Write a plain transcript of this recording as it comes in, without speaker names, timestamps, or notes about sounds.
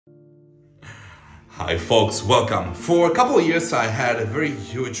Hi folks, welcome. For a couple of years I had a very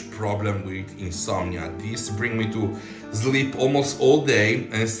huge problem with insomnia. This brings me to sleep almost all day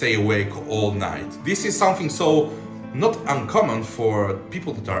and stay awake all night. This is something so not uncommon for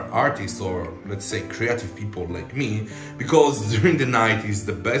people that are artists or let's say creative people like me, because during the night is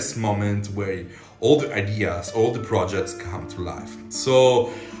the best moment where all the ideas, all the projects come to life.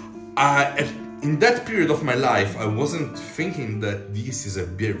 So in that period of my life, I wasn't thinking that this is a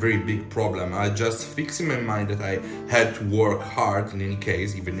very big problem. I just fixed in my mind that I had to work hard in any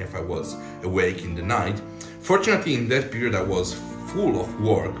case, even if I was awake in the night. Fortunately, in that period, I was full of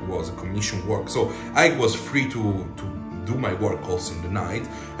work, was a commission work, so I was free to do my work also in the night,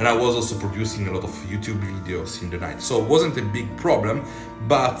 and I was also producing a lot of YouTube videos in the night, so it wasn't a big problem.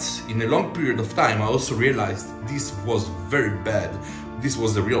 But in a long period of time, I also realized this was very bad. This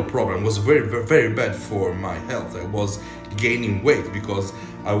was the real problem. It was very bad for my health. I was gaining weight because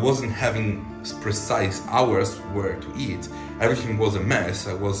I wasn't having precise hours where to eat. Everything was a mess.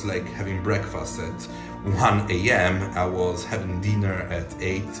 I was like having breakfast at 1 a.m. I was having dinner at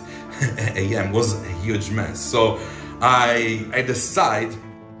 8 a.m. It was a huge mess. So I decided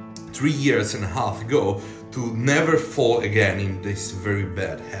 3.5 years ago to never fall again in this very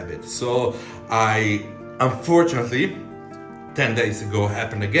bad habit. So unfortunately, 10 days ago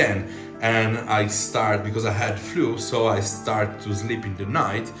happened again, and I start, because I had flu, so I start to sleep in the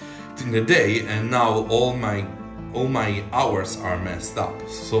night, in the day, and now all my hours are messed up.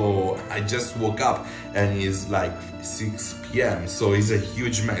 So I just woke up and it's like 6 p.m. so it's a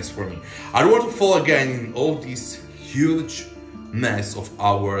huge mess for me. I don't want to fall again in all this huge mess of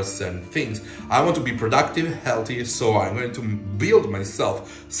hours and things. I want to be productive, healthy, so I'm going to build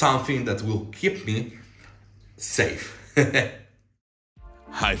myself something that will keep me safe.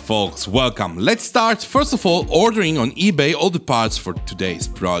 Hi folks, welcome. Let's start first of all ordering on eBay all the parts for today's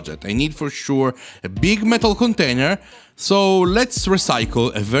project. I need for sure a big metal container, so let's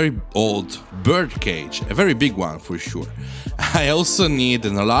recycle a very old bird cage, a very big one for sure. I also need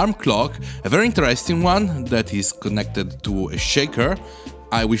an alarm clock, a very interesting one that is connected to a shaker.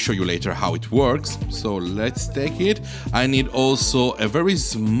 I will show you later how it works, so let's take it. I need also a very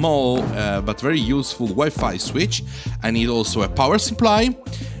small but very useful Wi-Fi switch. I need also a power supply,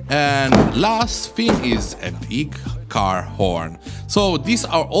 and last thing is a big car horn. So these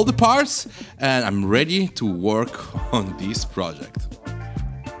are all the parts, and I'm ready to work on this project.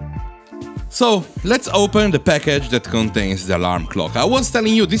 So let's open the package that contains the alarm clock. I was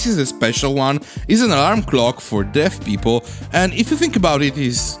telling you this is a special one. It's an alarm clock for deaf people, and if you think about it,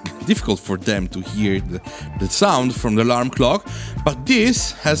 it's difficult for them to hear the sound from the alarm clock, but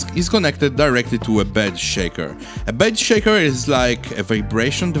this is connected directly to a bed shaker. A bed shaker is like a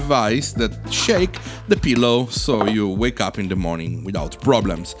vibration device that shakes the pillow so you wake up in the morning without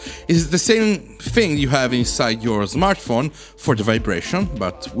problems. It's the same thing you have inside your smartphone for the vibration,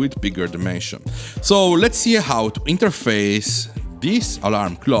 but with bigger dimension. So let's see how to interface this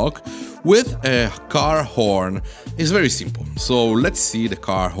alarm clock with a car horn. It's very simple, so let's see the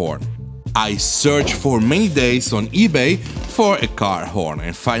car horn. I searched for many days on eBay for a car horn,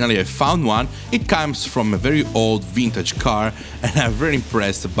 and finally I found one. It comes from a very old vintage car, and I'm very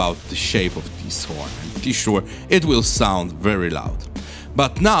impressed about the shape of this horn. I'm pretty sure it will sound very loud.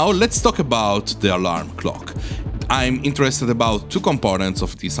 But now let's talk about the alarm clock. I'm interested about two components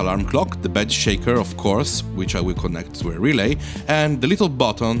of this alarm clock: the bed shaker, of course, which I will connect to a relay, and the little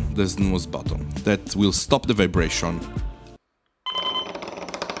button, the snooze button, that will stop the vibration.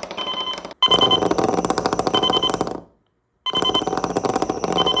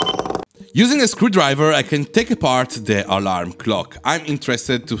 Using a screwdriver, I can take apart the alarm clock. I'm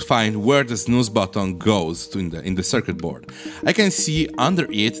interested to find where the snooze button goes in the circuit board. I can see under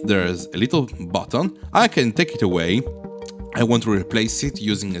it there's a little button. I can take it away. I want to replace it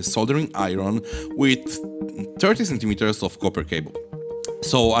using a soldering iron with 30 centimeters of copper cable.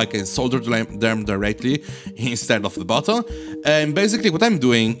 So I can solder them directly instead of the button. And basically what I'm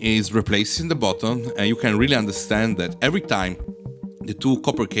doing is replacing the button, and you can really understand that every time the two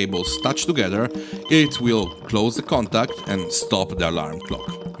copper cables touch together, it will close the contact and stop the alarm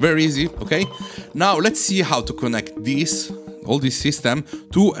clock. Very easy, okay? Now let's see how to connect all this system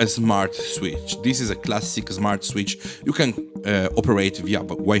to a smart switch. This is a classic smart switch you can operate via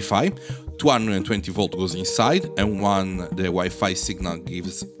Wi-Fi. 220 volt goes inside, and when the Wi-Fi signal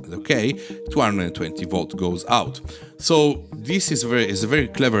gives okay, 220 volt goes out. So this is a very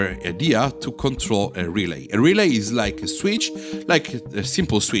clever idea to control a relay. A relay is like a switch, like a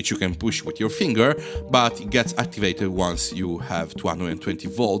simple switch you can push with your finger, but it gets activated once you have 220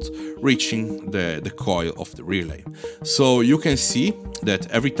 volts reaching the coil of the relay. So you can see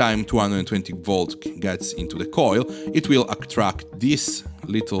that every time 220 volt gets into the coil, it will attract this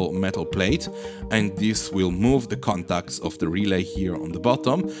little metal plate, and this will move the contacts of the relay here on the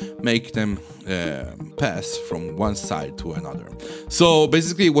bottom, make them pass from one side to another. So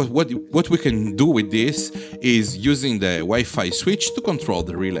basically what we can do with this is using the Wi-Fi switch to control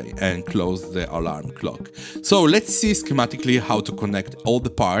the relay and close the alarm clock. So let's see schematically how to connect all the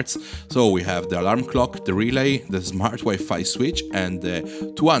parts. So we have the alarm clock, the relay, the smart Wi-Fi switch, and the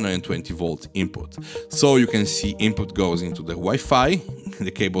 220 volt input. So you can see input goes into the Wi-Fi,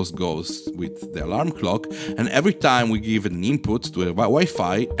 the cables goes with the alarm clock, and every time we give an input to the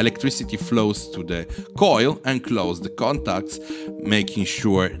Wi-Fi, electricity flows to the coil and close the contacts, making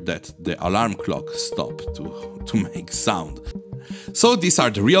sure that the alarm clock stops to make sound. So these are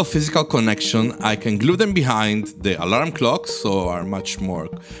the real physical connection. I can glue them behind the alarm clock, so are much more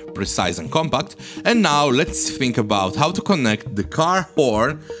precise and compact. And now let's think about how to connect the car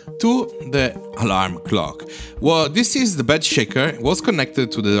horn to the alarm clock. Well, this is the bed shaker. It was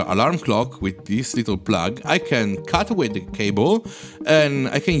connected to the alarm clock with this little plug. I can cut away the cable and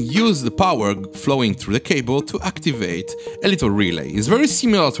I can use the power flowing through the cable to activate a little relay. It's very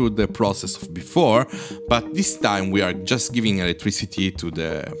similar to the process of before, but this time we are just giving electricity to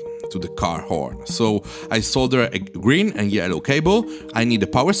the car horn. So I solder a green and yellow cable. I need a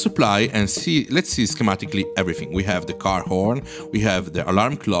power supply, and let's see schematically everything. We have the car horn, we have the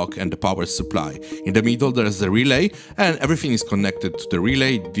alarm clock and the power supply. In the middle there's the relay, and everything is connected to the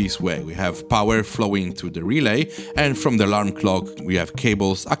relay this way. We have power flowing to the relay, and from the alarm clock we have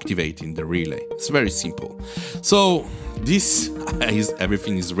cables activating the relay. It's very simple. So this is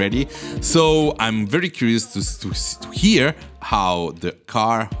everything is ready. So I'm very curious to hear how the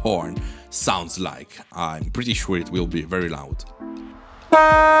car horn sounds like. I'm pretty sure it will be very loud.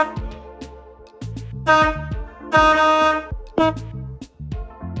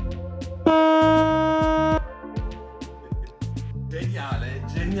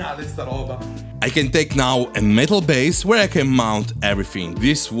 Geniale sta roba. I can take now a metal base where I can mount everything.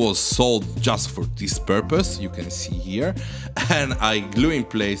 This was sold just for this purpose, you can see here. And I glue in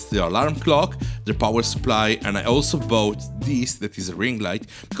place the alarm clock, the power supply, and I also bought this, that is a ring light,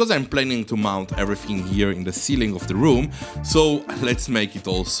 because I'm planning to mount everything here in the ceiling of the room. So let's make it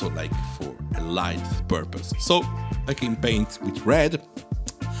also like for a light purpose. So I can paint with red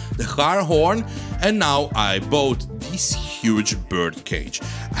the car horn, and now I bought this huge bird cage.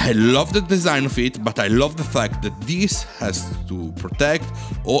 I love the design of it, but I love the fact that this has to protect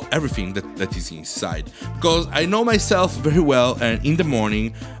everything that is inside, because I know myself very well, and in the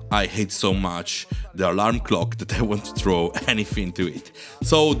morning I hate so much the alarm clock that I want to throw anything to it.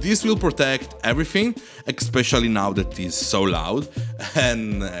 So this will protect everything, especially now that it is so loud,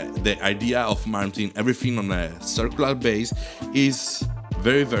 and the idea of mounting everything on a circular base is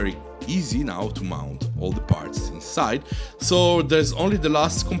very easy now to mount all the parts inside. So there's only the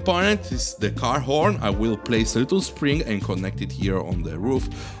last component, is the car horn. I will place a little spring and connect it here on the roof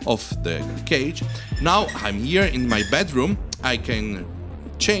of the cage. Now I'm here in my bedroom. I can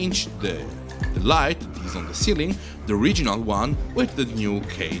change the light that is on the ceiling, the original one, with the new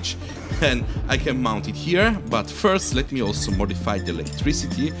cage, and I can mount it here. But first let me also modify the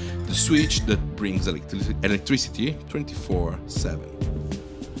electricity, the switch that brings electricity 24/7.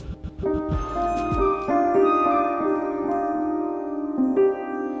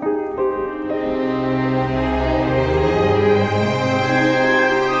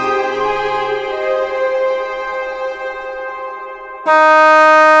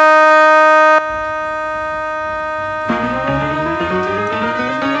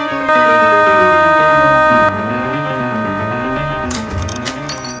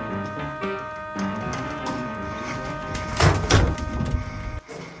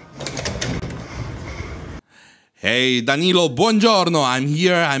 Hey Danilo, buongiorno, I'm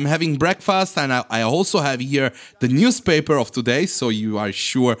here, I'm having breakfast, and I also have here the newspaper of today, so you are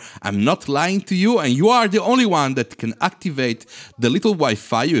sure I'm not lying to you, and you are the only one that can activate the little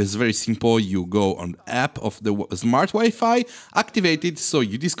Wi-Fi. It's very simple. You go on the app of the smart Wi-Fi, activate it, so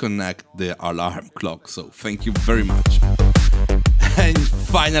you disconnect the alarm clock. So thank you very much. And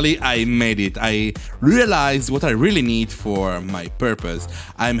finally I made it. I realized what I really need for my purpose.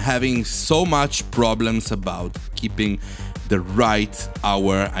 I'm having so much problems about keeping the right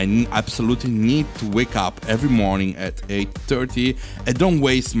hour. I absolutely need to wake up every morning at 8:30 and don't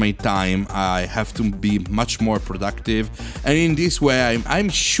waste my time. I have to be much more productive, and in this way I'm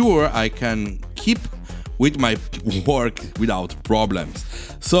sure I can keep with my work without problems.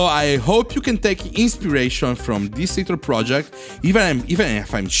 So I hope you can take inspiration from this little project, even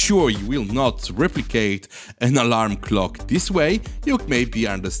if I'm sure you will not replicate an alarm clock this way. You maybe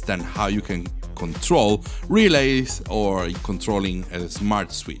understand how you can control relays or controlling a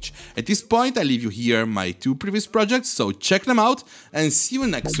smart switch. At this point, I leave you here my 2 previous projects, so check them out and see you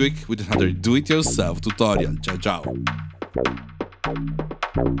next week with another do-it-yourself tutorial. Ciao, ciao!